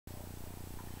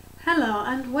Hello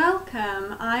and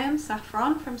welcome. I am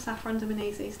Saffron from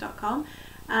saffrondominises.com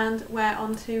and we're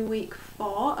on to week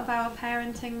 4 of our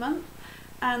parenting month,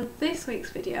 and this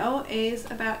week's video is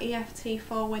about EFT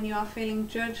for when you are feeling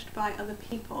judged by other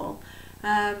people.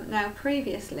 Now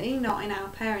previously, not in our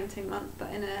parenting month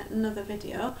but in another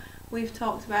video, we've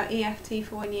talked about EFT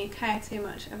for when you care too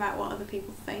much about what other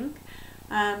people think.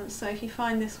 So if you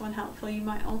find this one helpful, you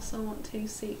might also want to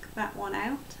seek that one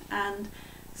out and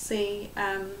see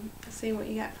what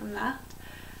you get from that.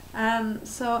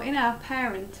 So in our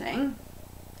parenting,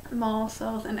 more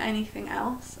so than anything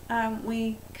else,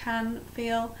 we can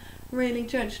feel really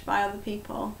judged by other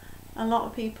people. A lot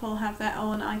of people have their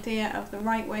own idea of the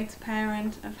right way to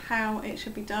parent, of how it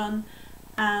should be done,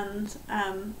 and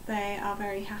they are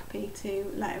very happy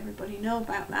to let everybody know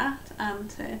about that and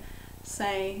to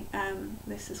say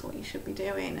this is what you should be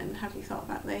doing and have you thought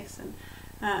about this, and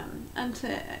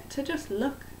to just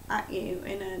look at you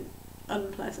in an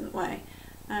unpleasant way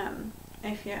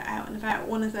if you're out and about.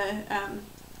 One of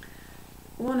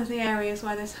the areas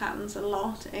where this happens a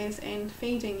lot is in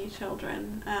feeding your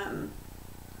children.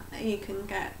 You can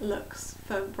get looks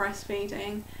for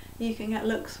breastfeeding, you can get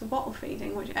looks for bottle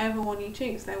feeding. Whichever one you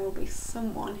choose, there will be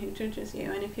someone who judges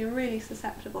you, and if you're really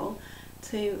susceptible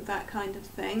to that kind of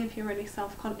thing, if you're really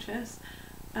self-conscious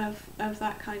of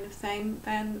that kind of thing,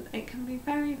 then it can be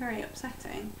very, very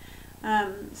upsetting.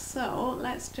 So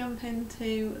let's jump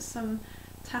into some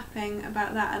tapping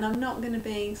about that, and I'm not going to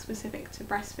be specific to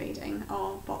breastfeeding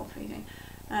or bottle feeding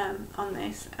on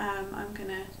this. I'm going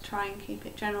to try and keep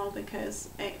it general because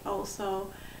it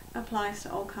also applies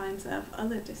to all kinds of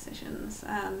other decisions.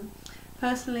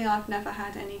 Personally, I've never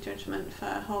had any judgment for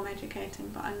home educating,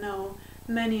 but I know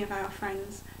many of our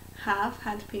friends have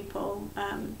had people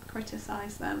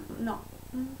criticise them,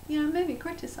 maybe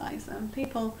criticise them,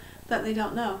 people that they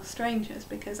don't know, strangers,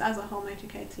 because as a home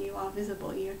educator you are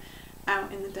visible, you're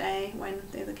out in the day when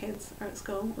the other kids are at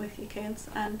school with your kids,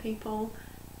 and people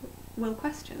will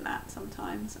question that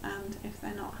sometimes, and if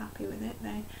they're not happy with it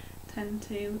they tend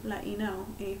to let you know,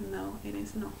 even though it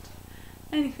is not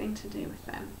anything to do with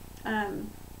them.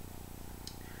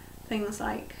 Things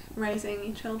like raising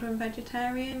your children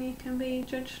vegetarian you can be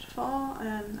judged for.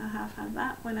 I have had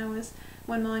that when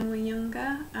mine were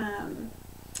younger.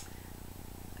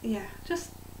 Yeah,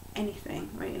 just anything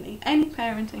really. Any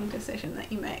parenting decision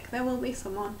that you make, there will be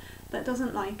someone that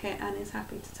doesn't like it and is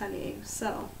happy to tell you.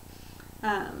 So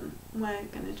we're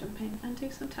going to jump in and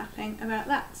do some tapping about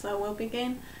that. So we'll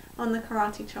begin on the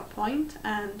karate chop point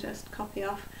and just copy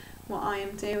off what I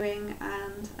am doing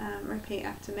and repeat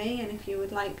after me. And if you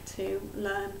would like to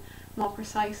learn more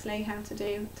precisely how to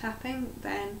do tapping,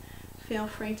 then feel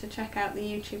free to check out the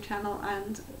YouTube channel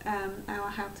and our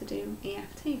how to do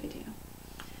EFT video.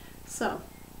 So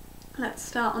let's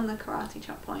start on the karate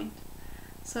chop point.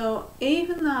 So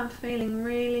even though I'm feeling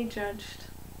really judged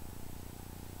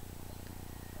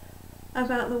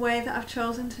about the way that I've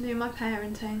chosen to do my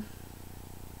parenting,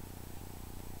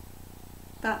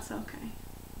 that's okay.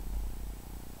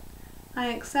 I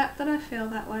accept that I feel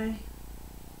that way,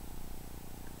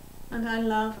 and I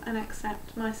love and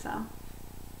accept myself.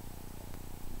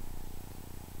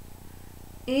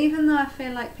 Even though I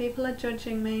feel like people are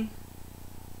judging me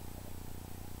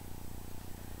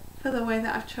for the way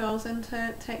that I've chosen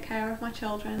to take care of my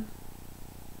children,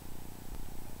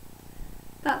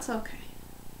 that's okay.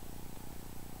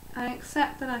 I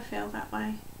accept that I feel that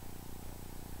way,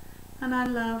 and I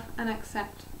love and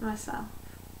accept myself.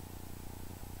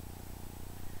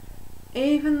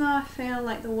 Even though I feel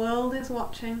like the world is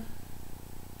watching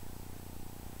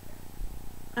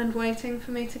and waiting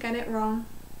for me to get it wrong,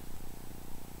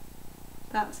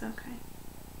 that's okay.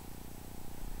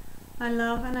 I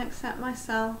love and accept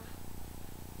myself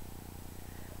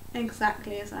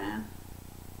exactly as I am.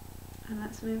 And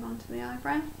let's move on to the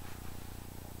eyebrow.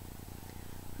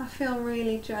 I feel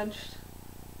really judged,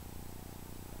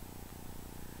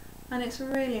 and it's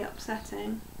really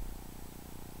upsetting.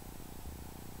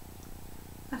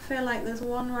 I feel like there's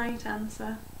one right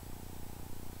answer,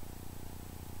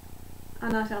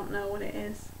 and I don't know what it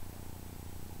is.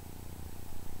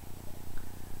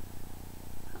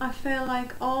 I feel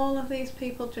like all of these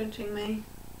people judging me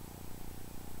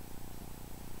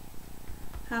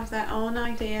have their own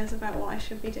ideas about what I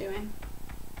should be doing,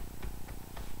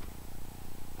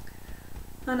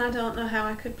 and I don't know how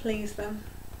I could please them.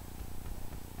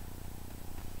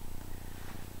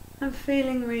 I'm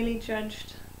feeling really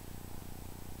judged,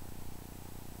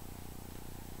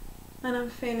 and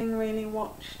I'm feeling really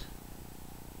watched.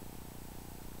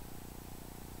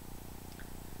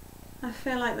 I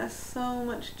feel like there's so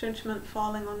much judgment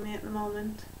falling on me at the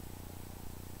moment.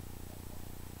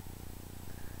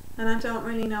 And I don't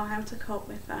really know how to cope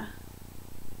with that.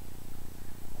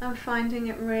 I'm finding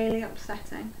it really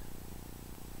upsetting.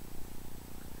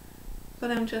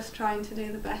 But I'm just trying to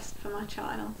do the best for my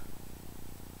child.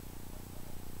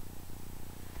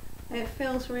 It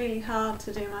feels really hard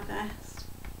to do my best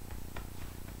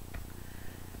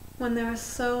when there are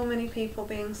so many people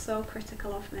being so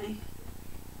critical of me.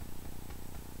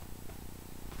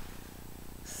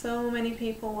 So many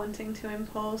people wanting to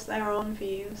impose their own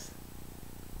views.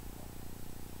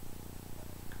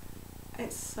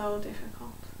 It's so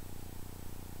difficult.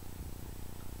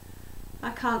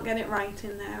 I can't get it right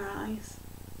in their eyes.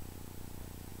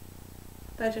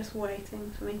 They're just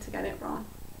waiting for me to get it wrong.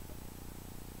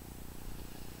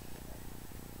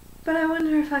 But I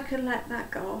wonder if I could let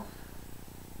that go.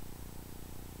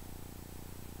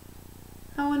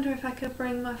 I wonder if I could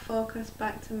bring my focus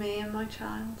back to me and my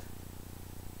child.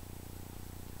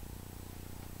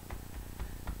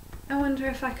 I wonder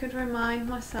if I could remind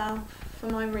myself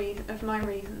of my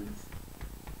reasons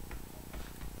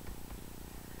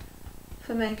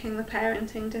for making the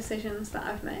parenting decisions that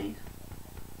I've made.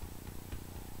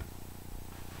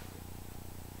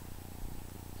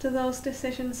 Do those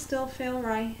decisions still feel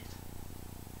right?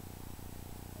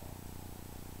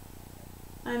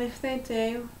 And if they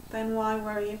do, then why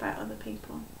worry about other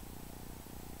people?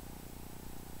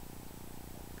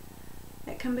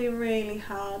 It can be really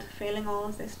hard feeling all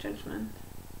of this judgment.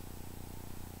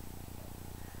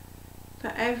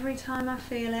 But every time I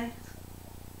feel it,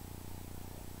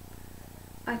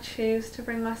 I choose to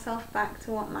bring myself back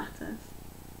to what matters.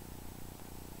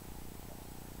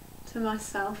 To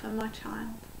myself and my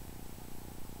child.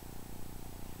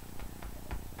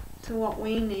 To what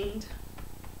we need.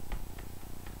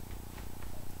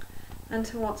 And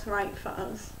to what's right for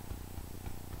us.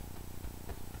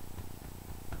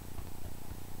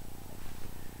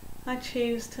 I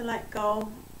choose to let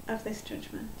go of this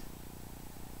judgment.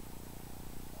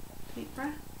 Deep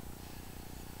breath.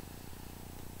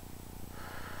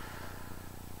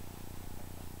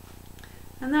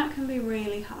 And that can be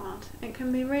really hard. It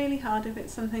can be really hard if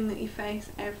it's something that you face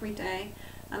every day.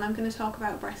 And I'm going to talk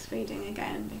about breastfeeding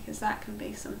again because that can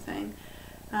be something.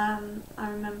 I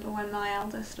remember when my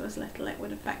eldest was little, it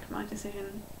would affect my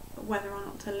decision whether or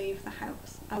not to leave the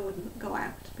house. I wouldn't go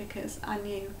out because I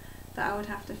knew that I would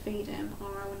have to feed him, or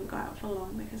I wouldn't go out for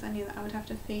long because I knew that I would have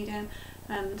to feed him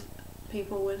and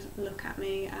people would look at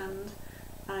me, and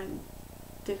I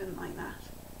didn't like that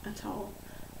at all.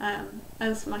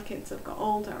 As my kids have got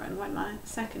older and when my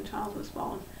second child was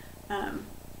born,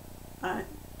 I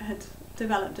had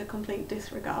developed a complete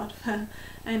disregard for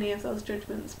any of those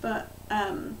judgments, but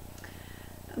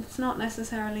it's not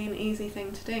necessarily an easy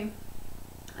thing to do,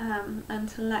 and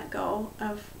to let go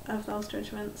of those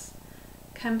judgments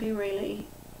can be really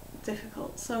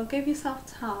difficult. So give yourself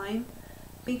time,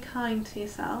 be kind to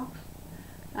yourself,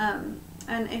 and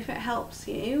if it helps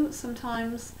you,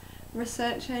 sometimes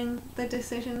researching the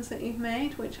decisions that you've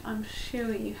made, which I'm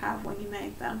sure you have when you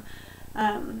made them,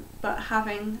 but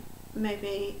having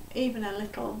maybe even a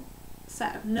little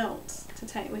set of notes to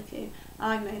take with you.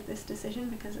 I made this decision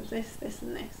because of this, this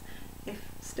and this. If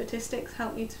statistics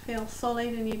help you to feel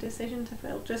solid in your decision, to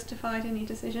feel justified in your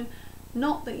decision,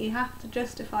 not that you have to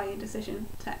justify your decision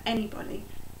to anybody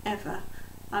ever.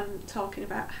 I'm talking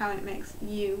about how it makes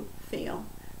you feel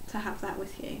to have that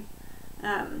with you.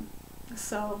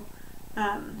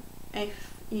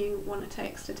 If you want to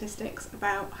take statistics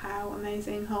about how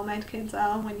amazing homemade kids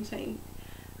are when you take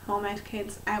homemade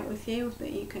kids out with you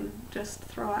that you can just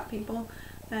throw at people,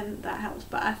 then that helps.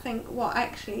 But I think what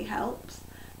actually helps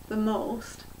the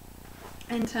most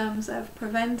in terms of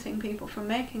preventing people from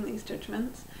making these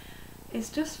judgments is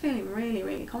just feeling really,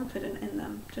 really confident in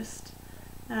them, just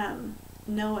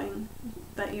knowing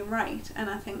that you're right. And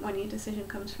I think when your decision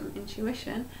comes from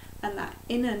intuition and that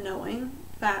inner knowing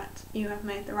that you have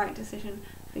made the right decision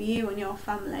for you and your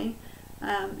family,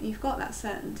 you've got that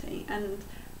certainty. And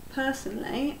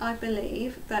personally, I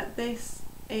believe that this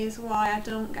is why I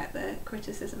don't get the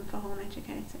criticism for home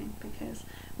educating, because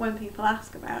when people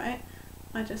ask about it,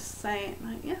 I just say,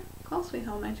 like, yeah, of course we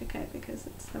home educate because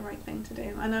it's the right thing to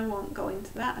do, and I won't go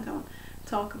into that. I don't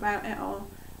talk about it, or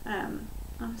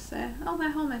I'll say, oh,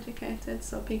 they're home educated,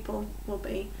 so people will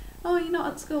be, oh, you're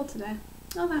not at school today,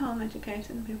 oh, they're home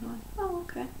educated, and people are like, oh,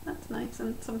 okay, that's nice.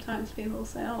 And sometimes people will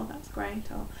say, oh, that's great,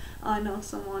 or I know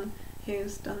someone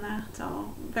who's done that, or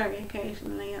very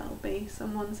occasionally it'll be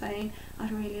someone saying,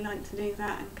 I'd really like to do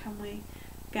that, and can we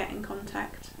get in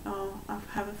contact, or I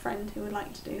have a friend who would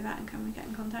like to do that, and can we get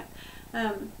in contact.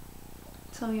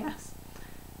 So yes,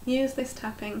 use this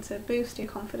tapping to boost your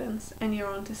confidence in your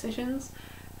own decisions,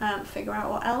 figure out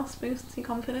what else boosts your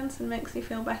confidence and makes you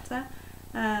feel better,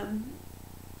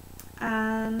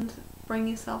 and bring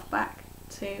yourself back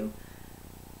to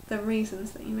the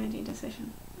reasons that you made your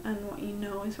decision and what you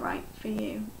know is right for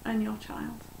you and your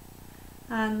child.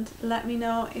 And let me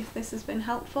know if this has been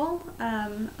helpful.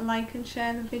 Like and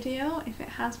share the video if it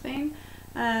has been.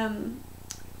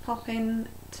 Pop in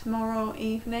tomorrow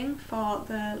evening for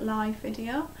the live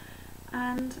video,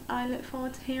 and I look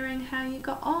forward to hearing how you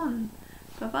got on.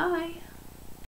 Bye bye.